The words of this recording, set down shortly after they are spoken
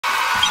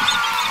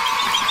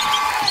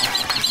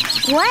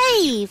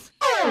Wave.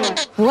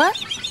 What?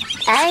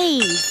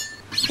 Ave.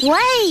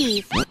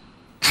 Wave.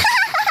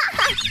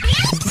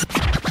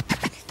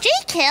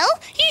 Gee, Kel,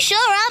 you sure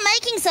are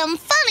making some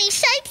funny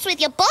shapes with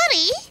your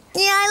body.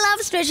 Yeah, I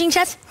love stretching,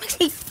 Chats. Makes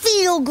me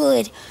feel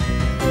good.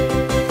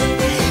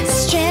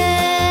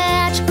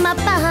 Stretch my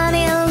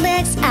body,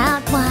 legs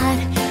out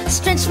wide.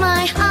 Stretch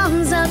my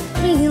arms up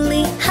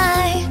really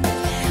high.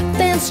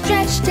 Then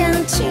stretch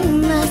down to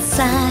my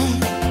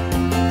side.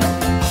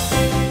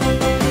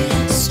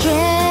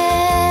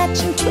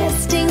 Stretching,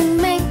 twisting,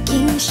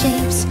 making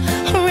shapes.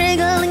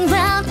 Wriggling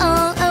round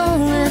all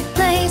over the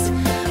place.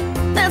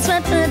 That's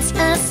what puts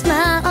a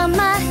smile on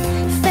my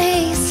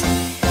face.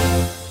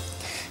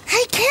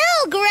 Hey,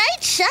 Kel,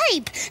 great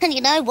shape. And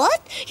you know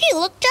what? You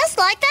look just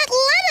like that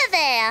letter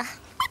there.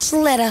 Which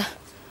letter?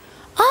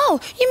 Oh,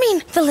 you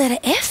mean the letter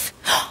F?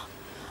 Oh,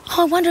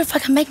 I wonder if I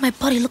can make my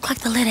body look like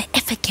the letter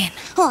F again.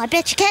 Oh, I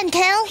bet you can,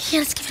 Kel. Yeah,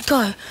 let's give it a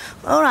go.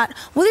 All right.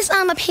 Well, this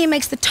arm up here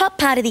makes the top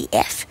part of the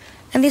F.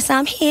 And this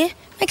arm here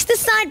makes the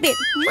side bit.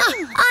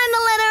 I'm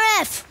the letter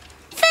F.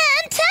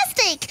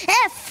 Fantastic.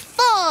 F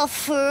for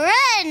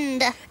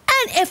friend.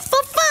 And F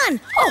for fun.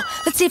 Oh,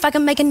 let's see if I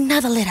can make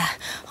another letter.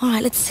 All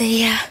right, let's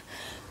see.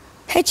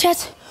 Hey,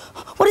 Chat,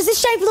 what does this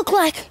shape look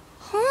like?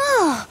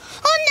 Oh,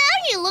 now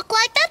you look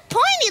like that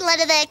pointy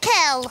letter there,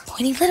 Kel.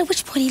 Pointy letter?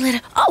 Which pointy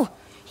letter? Oh,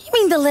 you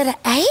mean the letter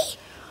A?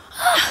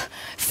 Oh,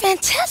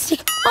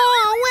 fantastic.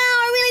 Oh, wow,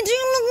 I really do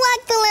look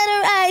like the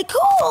letter A.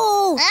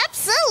 Cool.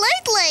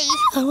 Absolutely.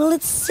 Oh, well,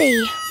 let's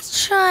see.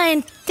 Let's try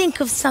and think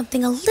of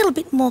something a little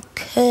bit more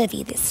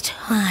curvy this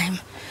time.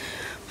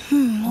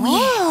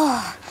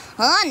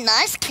 Oh,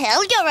 nice,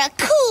 Kel. You're a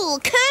cool,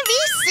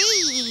 curvy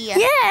C.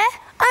 Yeah,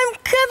 I'm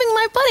curving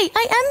my body.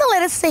 I am the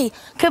letter C.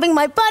 Curving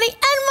my body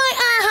and my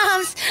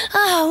arms.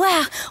 Oh,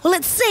 wow. Well,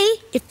 let's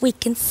see if we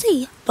can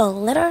see the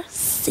letter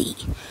C.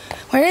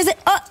 Where is it?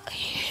 Oh,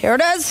 here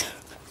it is.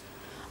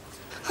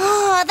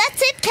 Oh,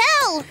 that's it,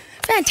 Kel.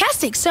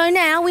 Fantastic. So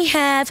now we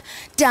have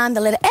done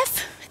the letter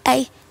F,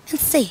 A, and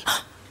C.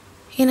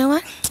 You know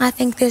what? I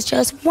think there's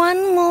just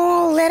one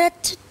more letter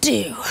to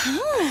do.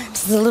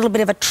 This is a little bit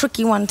of a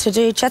tricky one to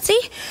do,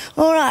 Chatsy.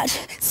 All right.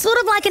 Sort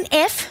of like an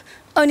F,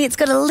 only it's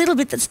got a little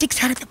bit that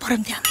sticks out at the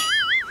bottom down there.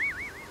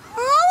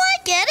 Oh, I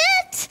get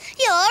it.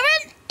 You're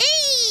an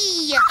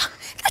E.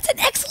 That's an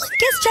excellent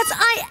guess, Chats.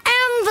 I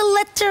am the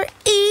letter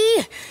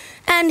E.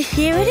 And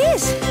here it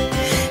is.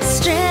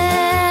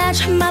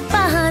 Stretch my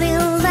body,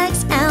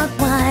 legs out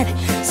wide.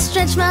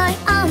 Stretch my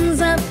arms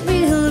up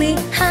really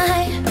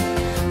high.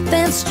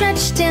 Then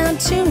stretch down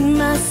to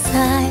my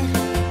side.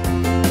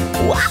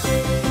 Wow!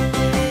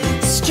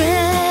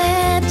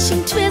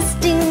 Stretching,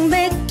 twisting,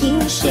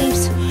 making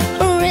shapes.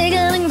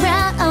 Wriggling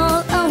round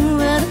all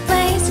over the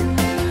place.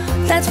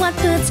 That's what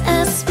puts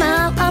a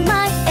smile on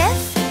my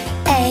F,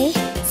 A,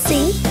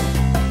 C,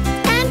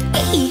 and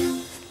E.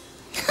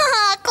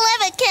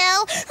 Clever,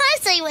 Kel. I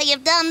see what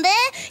you've done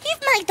there.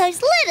 You've made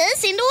those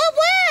letters into a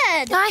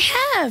word. I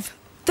have.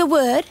 The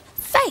word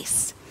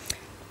face.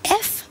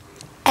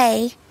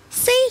 F-A-C-E.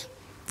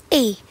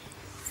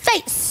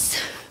 Face.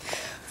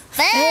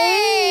 Fantastic.